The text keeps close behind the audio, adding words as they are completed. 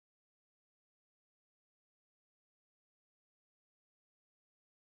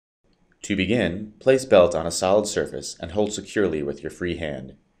To begin, place belt on a solid surface and hold securely with your free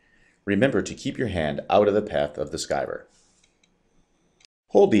hand. Remember to keep your hand out of the path of the skiver.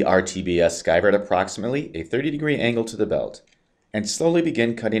 Hold the RTBS skiver at approximately a 30-degree angle to the belt, and slowly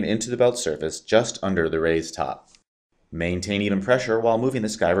begin cutting into the belt surface just under the raised top. Maintain even pressure while moving the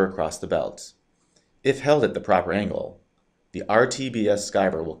skiver across the belt. If held at the proper angle, the RTBS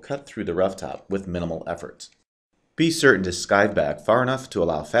skiver will cut through the rough top with minimal effort. Be certain to skive back far enough to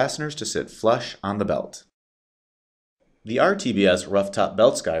allow fasteners to sit flush on the belt. The RTBS rough top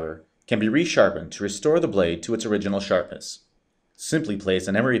belt skiver can be resharpened to restore the blade to its original sharpness. Simply place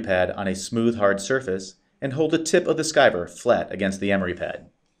an emery pad on a smooth, hard surface and hold the tip of the skiver flat against the emery pad.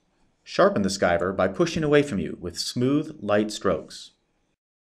 Sharpen the skiver by pushing away from you with smooth, light strokes.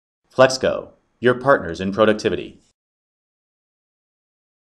 Flexco, your partners in productivity.